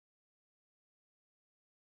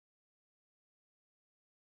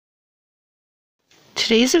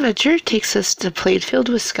Today's adventure takes us to Plainfield,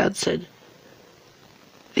 Wisconsin,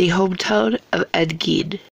 the hometown of Ed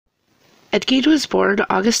Gein. Ed Gein was born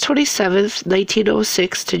August 27,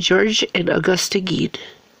 1906 to George and Augusta Gein.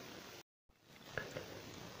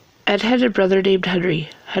 Ed had a brother named Henry.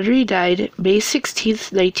 Henry died May 16,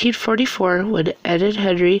 1944, when Ed and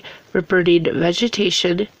Henry were burning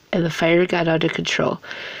vegetation and the fire got out of control.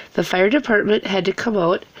 The fire department had to come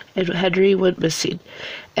out and Henry went missing.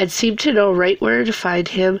 Ed seemed to know right where to find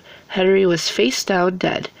him. Henry was face down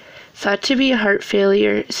dead, thought to be a heart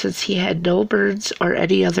failure since he had no burns or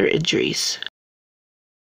any other injuries.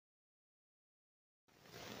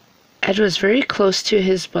 Ed was very close to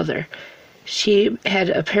his mother. She had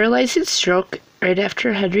a paralyzing stroke right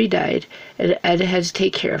after Henry died, and Ed had to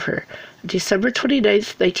take care of her. On December 29,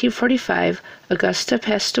 1945, Augusta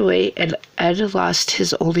passed away, and Ed lost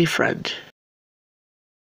his only friend.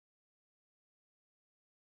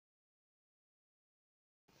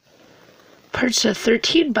 Parts of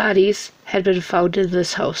 13 bodies had been found in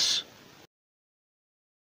this house.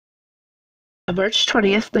 On March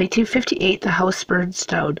 20th, 1958, the house burns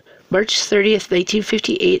down. March 30th,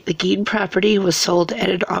 1958, the Gein property was sold at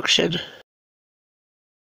an auction.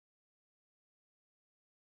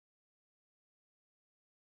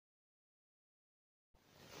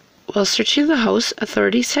 While searching the house,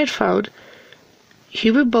 authorities had found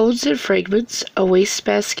human bones and fragments, a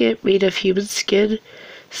wastebasket made of human skin,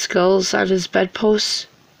 skulls on his bedposts,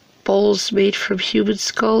 bowls made from human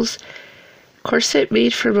skulls, corset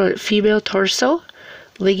made from a female torso,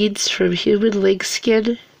 leggings from human leg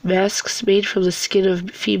skin, masks made from the skin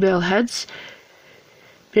of female heads,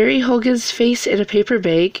 Mary Hogan's face in a paper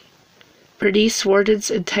bag, Bernice Worden's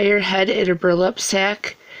entire head in a burlap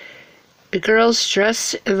sack, a girl's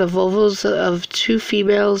dress and the vulvas of 2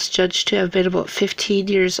 females judged to have been about 15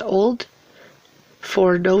 years old,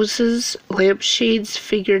 4 noses, lampshades,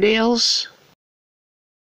 fingernails.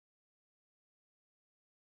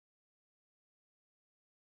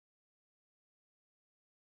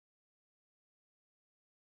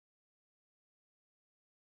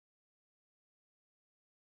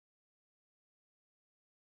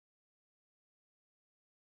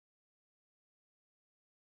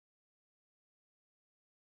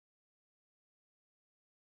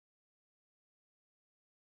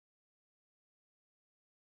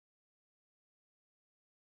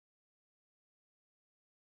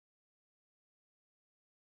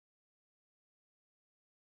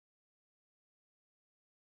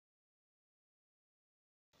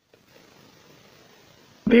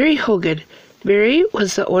 Mary Hogan. Mary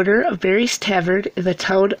was the owner of Mary's Tavern in the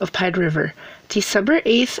town of Pine River. December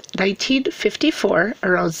 8, 1954,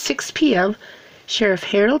 around 6 p.m., Sheriff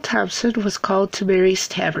Harold Thompson was called to Mary's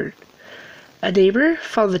Tavern. A neighbor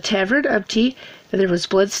found the tavern empty and there was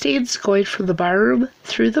bloodstains going from the barroom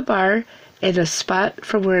through the bar and a spot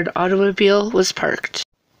from where an automobile was parked.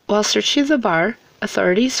 While searching the bar,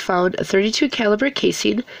 authorities found a .32 caliber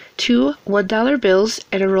casing, 2 $1 bills,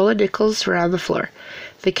 and a roll of nickels were on the floor.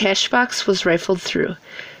 The cash box was rifled through.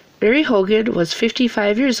 Mary Hogan was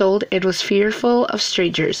 55 years old and was fearful of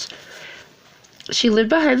strangers. She lived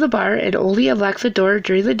behind the bar and only unlocked the door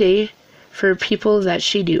during the day for people that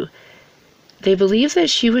she knew. They believed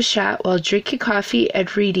that she was shot while drinking coffee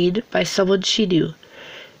and reading by someone she knew.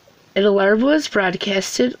 An alarm was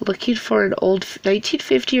broadcasted looking for an old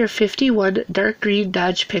 1950 or 51 dark green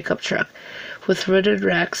Dodge pickup truck with wooden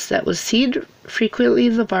racks that was seen frequently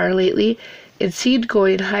in the bar lately and seen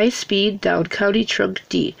going high speed down County Trunk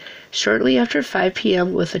D shortly after 5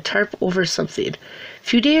 p.m. with a tarp over something. A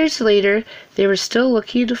few days later, they were still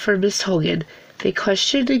looking for Miss Hogan. They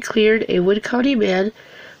questioned and cleared a Wood County man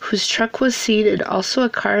whose truck was seen and also a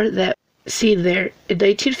car that was seen there. In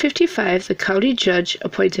 1955, the county judge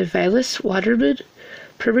appointed Vilas Waterman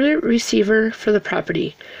permanent receiver for the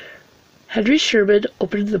property. Henry Sherman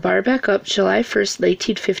opened the bar back up July 1,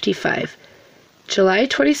 1955. July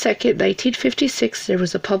 22, 1956, there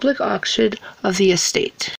was a public auction of the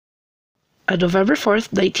estate. On November 4,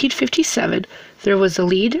 1957, there was a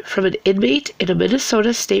lead from an inmate in a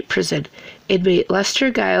Minnesota state prison. Inmate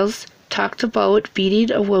Lester Giles talked about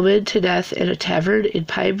beating a woman to death in a tavern in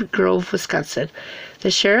Pine Grove, Wisconsin.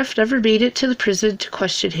 The sheriff never made it to the prison to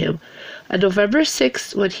question him. On November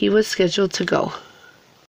 6, when he was scheduled to go.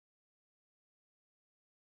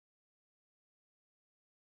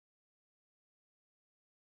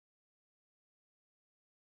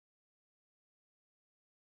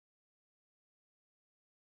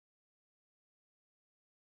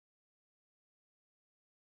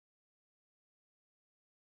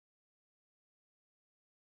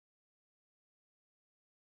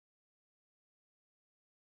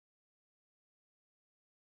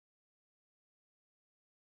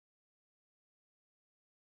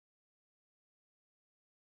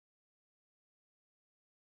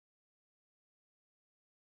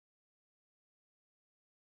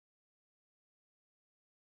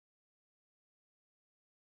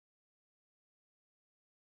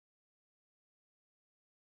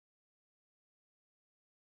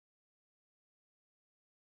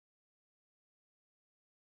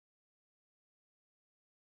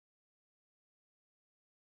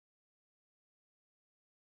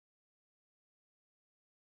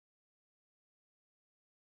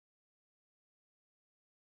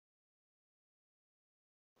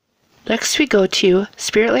 Next we go to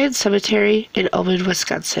Spiritland Cemetery in Worden,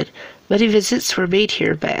 Wisconsin. Many visits were made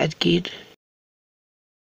here by Ed Gein.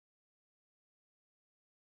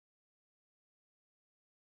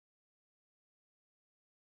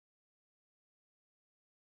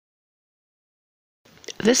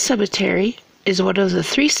 This cemetery is one of the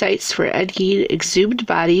 3 sites where Ed Gein exhumed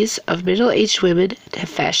bodies of middle-aged women to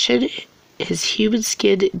fashion his human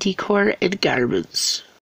skin decor and garments.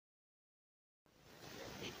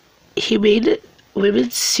 He made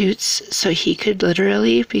women's suits so he could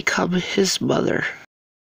literally become his mother.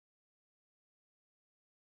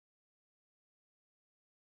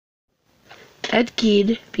 Ed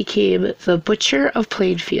Gein became the Butcher of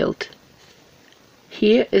Plainfield.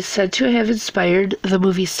 He is said to have inspired the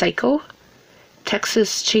movie Psycho,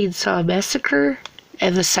 Texas Chainsaw Massacre,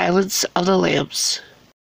 and The Silence of the Lambs.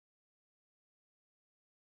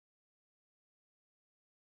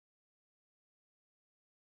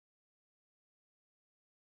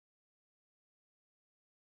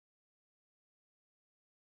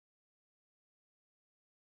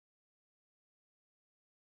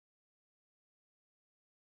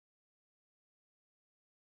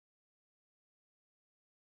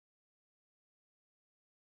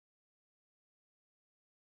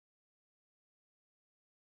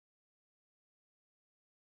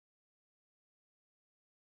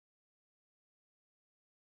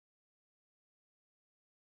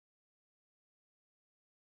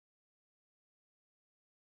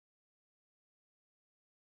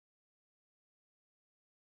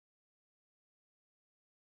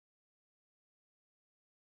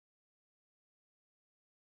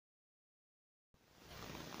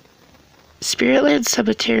 Spiritland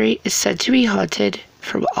Cemetery is said to be haunted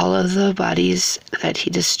from all of the bodies that he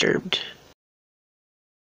disturbed.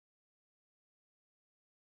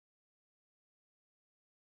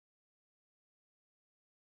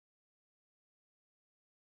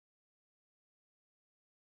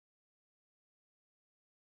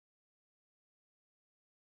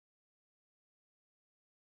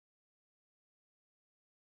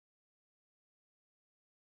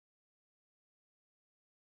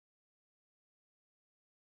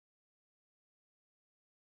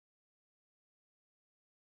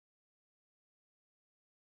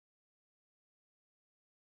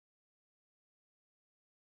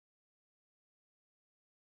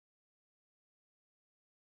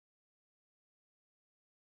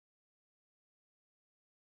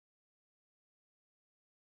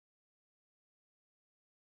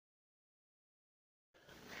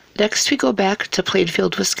 Next we go back to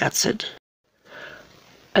Plainfield, Wisconsin.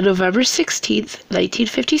 On November 16,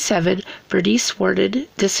 1957, Bernice Worden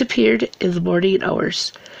disappeared in the morning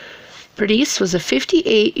hours. Bernice was a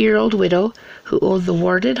 58-year-old widow who owned the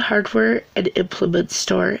Worden Hardware and Implement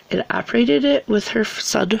Store and operated it with her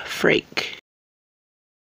son Frank.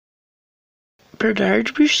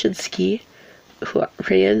 Bernard Brushinsky, who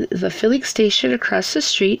ran the filling station across the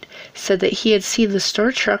street, said that he had seen the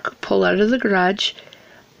store truck pull out of the garage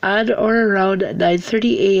on or around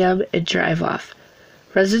 9:30 a.m. and drive off.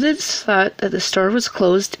 Residents thought that the store was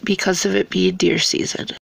closed because of it being deer season.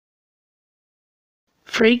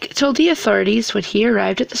 Frank told the authorities when he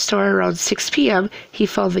arrived at the store around 6 p.m. he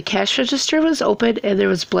found the cash register was open and there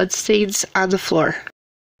was blood stains on the floor.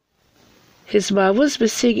 His mom was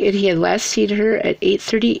missing and he had last seen her at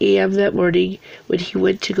 8:30 a.m. that morning when he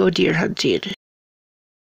went to go deer hunting.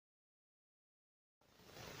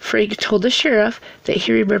 Frank told the sheriff that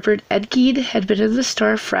he remembered Ed Gein had been in the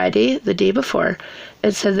store Friday, the day before,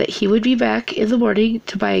 and said that he would be back in the morning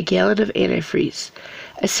to buy a gallon of antifreeze.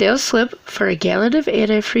 A sales slip for a gallon of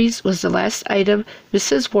antifreeze was the last item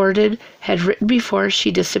Mrs. Worden had written before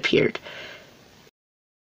she disappeared.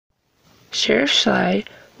 Sheriff Schley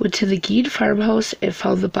went to the Gein farmhouse and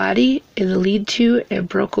found the body in the lean-to and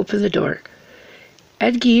broke open the door.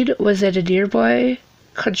 Ed Gein was at a nearby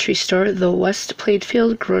country store, the West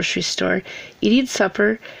Plainfield grocery store, eating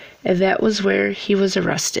supper, and that was where he was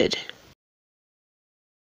arrested.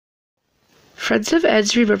 Friends of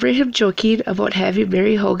Ed's remember him joking about having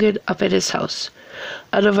Mary Hogan up at his house.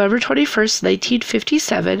 On November 21st,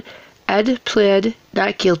 1957, Ed pled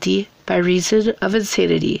not guilty by reason of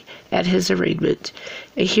insanity at his arraignment.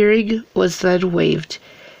 A hearing was then waived.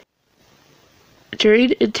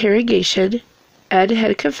 During interrogation, Ed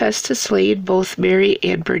had confessed to slaying both Mary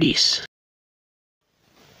and Bernice.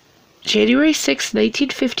 January 6,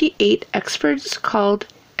 1958, experts called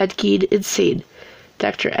Ed Gein insane.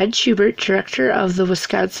 Dr. Ed Schubert, director of the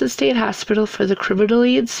Wisconsin State Hospital for the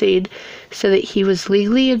Criminally Insane, said that he was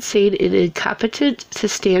legally insane and incompetent to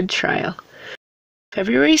stand trial.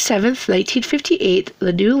 February 7th, 1958,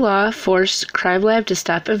 the new law forced Crime Lab to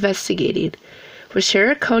stop investigating.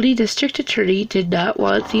 Washoe County District Attorney did not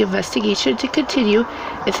want the investigation to continue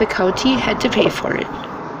if the county had to pay for it.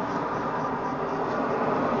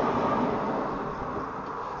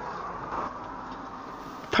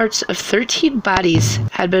 Parts of 13 bodies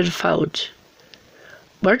had been found.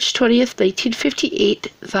 March 20th, 1958,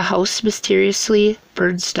 the house mysteriously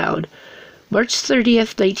burns down. March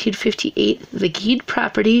 30th, 1958, the Gein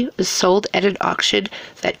property was sold at an auction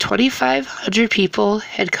that 2,500 people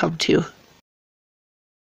had come to.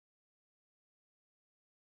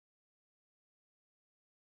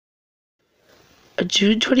 On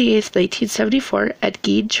June 28th, 1974, Ed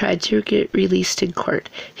Gein tried to get released in court.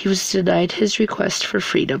 He was denied his request for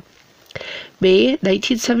freedom. May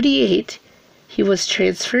 1978, he was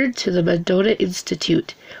transferred to the Mendota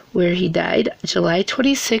Institute, where he died July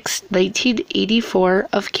 26, 1984,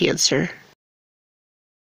 of cancer.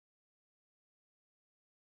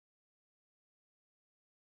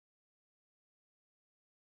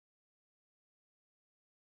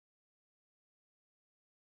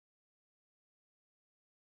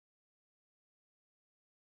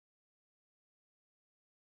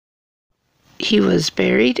 He was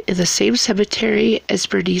buried in the same cemetery as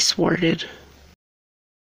Bernice Worden.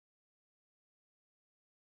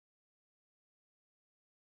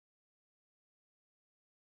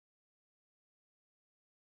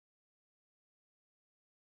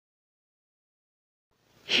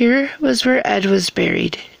 Here was where Ed was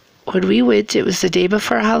buried. When we went, it was the day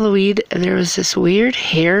before Halloween, and there was this weird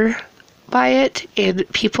hair by it, and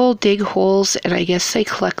people dig holes, and I guess they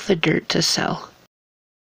collect the dirt to sell.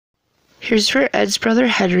 Here's where Ed's brother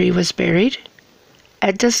Henry was buried.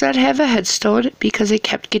 Ed does not have a headstone because it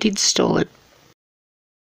kept getting stolen.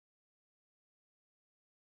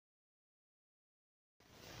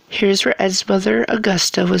 Here's where Ed's mother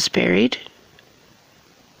Augusta was buried.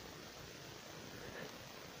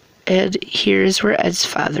 And here's where Ed's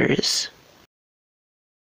father is.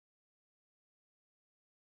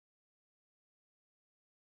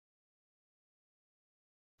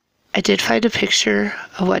 I did find a picture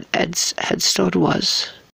of what Ed's headstone was.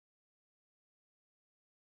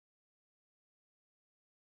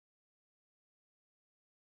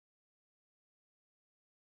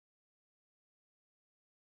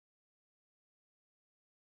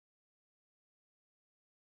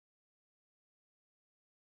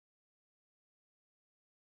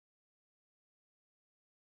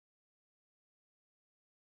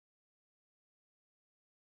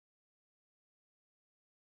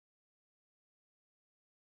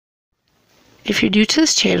 If you're new to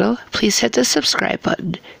this channel, please hit the subscribe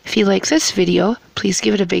button. If you like this video, please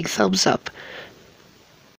give it a big thumbs up.